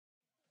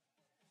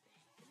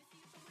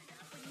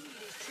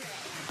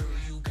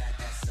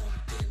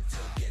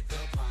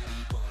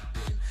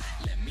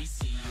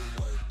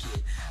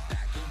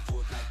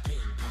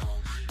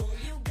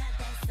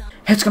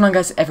What's going on,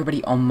 guys,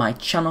 everybody on my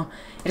channel?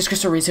 It is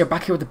EraZe here,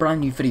 back here with a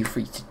brand new video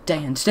for you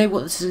today. And today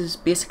what this is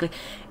basically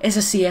is a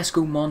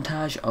CSGO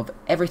montage of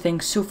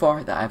everything so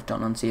far that I've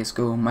done on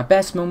CSGO. My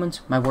best moments,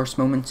 my worst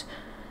moments,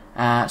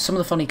 some of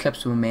the funny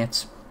clips with my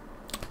mates.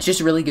 It's just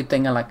a really good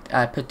thing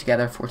I put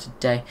together for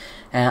today.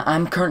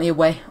 I'm currently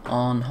away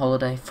on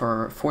holiday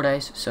for 4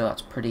 days, so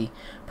that's pretty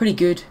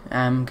good.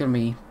 I'm gonna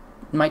be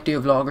might do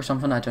a vlog or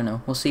something, I don't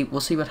know. We'll see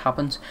what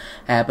happens.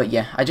 But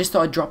yeah, I just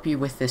thought I'd drop you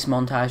with this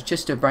montage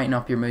just to brighten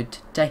up your mood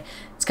today.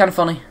 It's kind of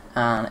funny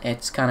and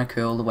it's kind of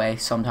cool the way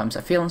sometimes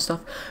I feel and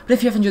stuff. But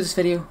if you have enjoyed this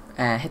video,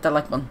 hit that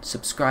like button,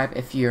 subscribe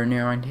if you're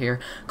new around here,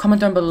 comment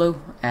down below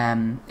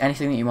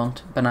anything that you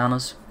want,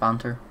 bananas,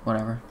 banter,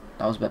 whatever.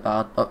 That was a bit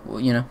bad, but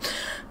you know.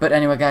 But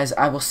anyway, guys,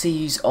 I will see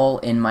you all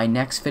in my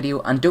next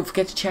video, and don't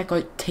forget to check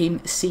out Team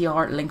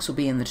CR. Links will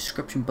be in the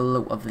description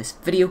below of this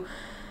video.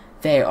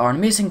 They are an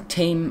amazing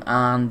team,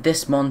 and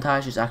this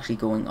montage is actually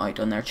going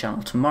out on their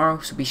channel tomorrow,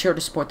 so be sure to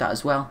support that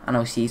as well, and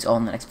I'll see you all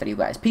in the next video,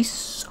 guys.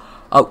 Peace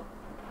out.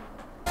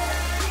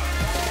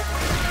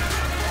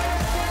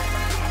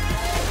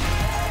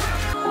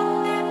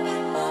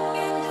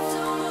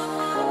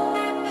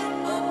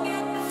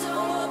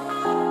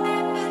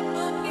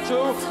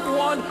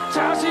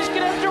 Towsie's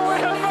gonna have to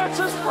win a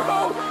versus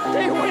bro.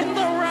 They win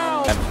the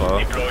round.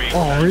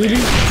 Oh really?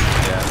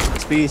 Yeah.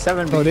 It's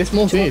B7. Oh, this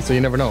most is, so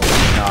you never know.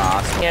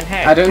 Nah,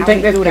 I don't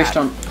think they've pushed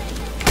on.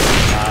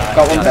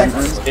 Got one vent.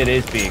 It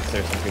is B because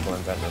there's some people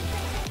in vent.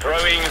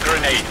 Throwing a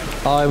grenade.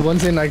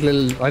 One's in like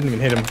little. I didn't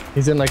even hit him.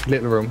 He's in like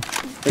little room.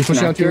 He's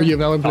pushing on to you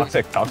now. In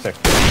toxic.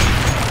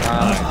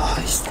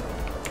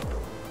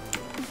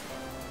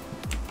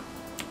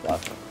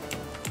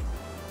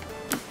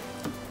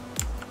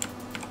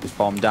 Is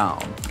bomb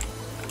down?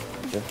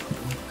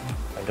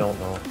 I don't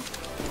know.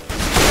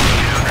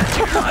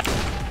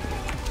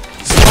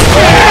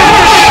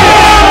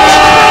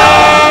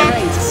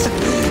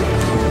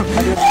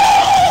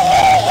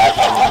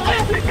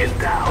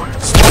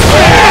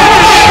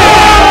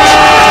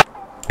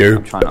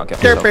 I'm trying not to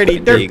get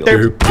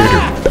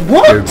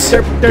What?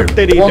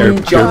 One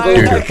jungle.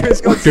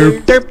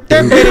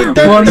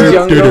 One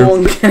jungle.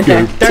 One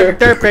connector.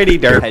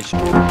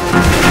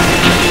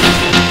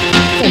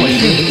 Oh my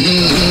god.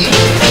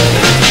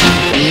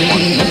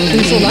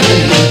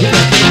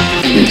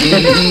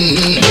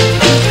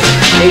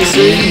 AC,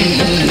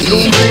 he's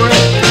going for it.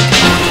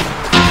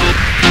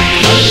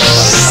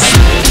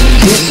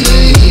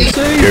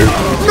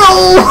 No!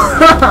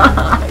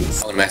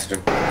 I'll message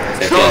him.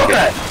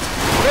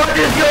 What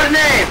is your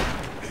name?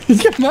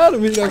 He's getting mad at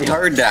me now. I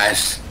heard that.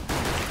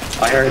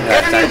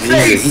 That's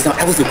easy. He's not.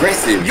 I was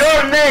aggressive.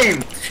 Your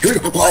name.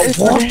 What?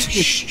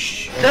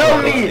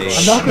 Tell me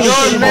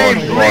your name,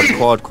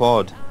 please.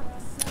 Quad.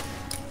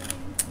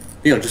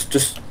 You know,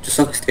 just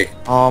suck a stick.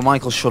 Oh,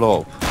 Michael, shut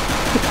up.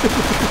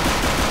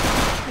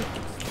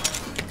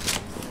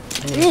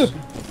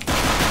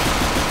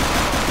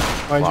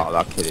 Wow,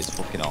 that kid is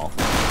fucking off.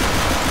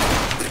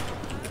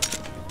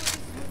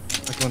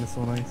 That one is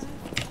so nice.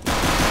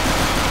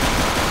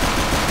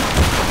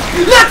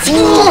 Let's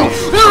go!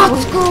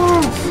 Let's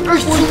go!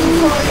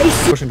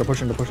 They're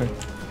pushing.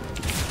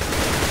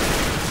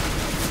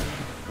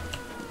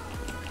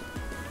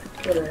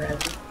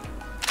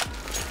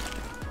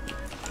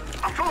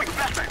 I'm throwing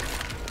flashback.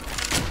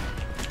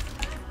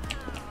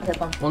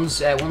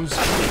 One's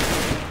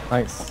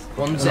Nice.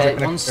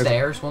 one's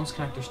stairs, one's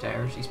connector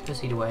stairs. He's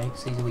pussied away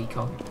because he's a wee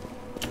cunt.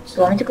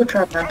 So I want to go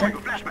try planter.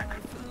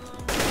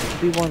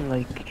 We won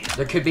like.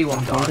 There could be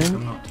one dark,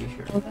 I'm not too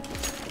sure.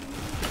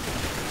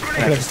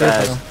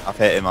 I've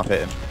hit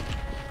him.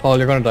 Paul,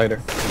 you're gonna die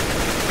there.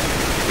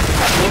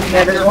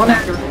 Yeah, there's one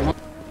after.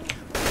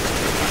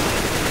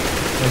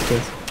 Nice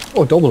guys.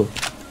 Oh, double.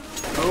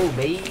 Oh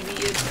baby,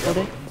 it's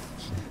double.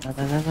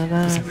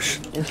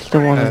 It's the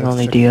one and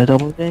only Dio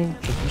double game.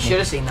 You should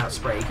have seen that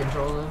spray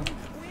controller.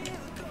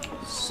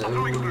 So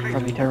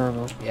Probably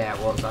terrible. yeah, it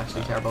was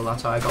actually terrible.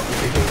 That's how I got the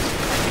 2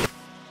 kills.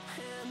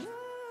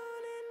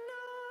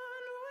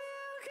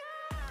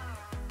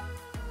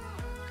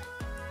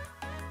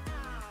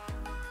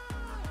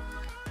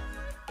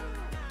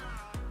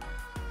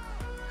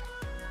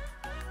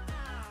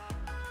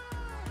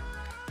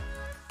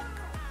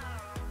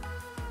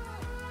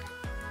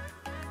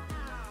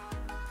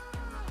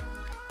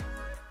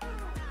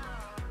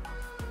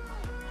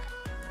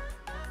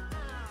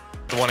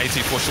 The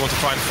 180 push, you want to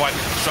try and fight.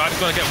 Strider's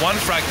going to get one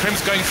frag. Crim's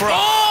going for a... Oh!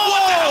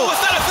 What the hell was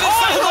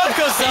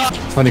that?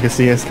 It's funny because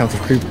CS counts as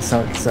creep.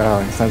 Sounds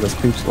as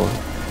creep score.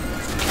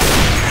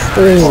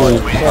 Oh,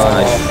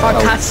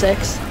 cat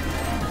 6.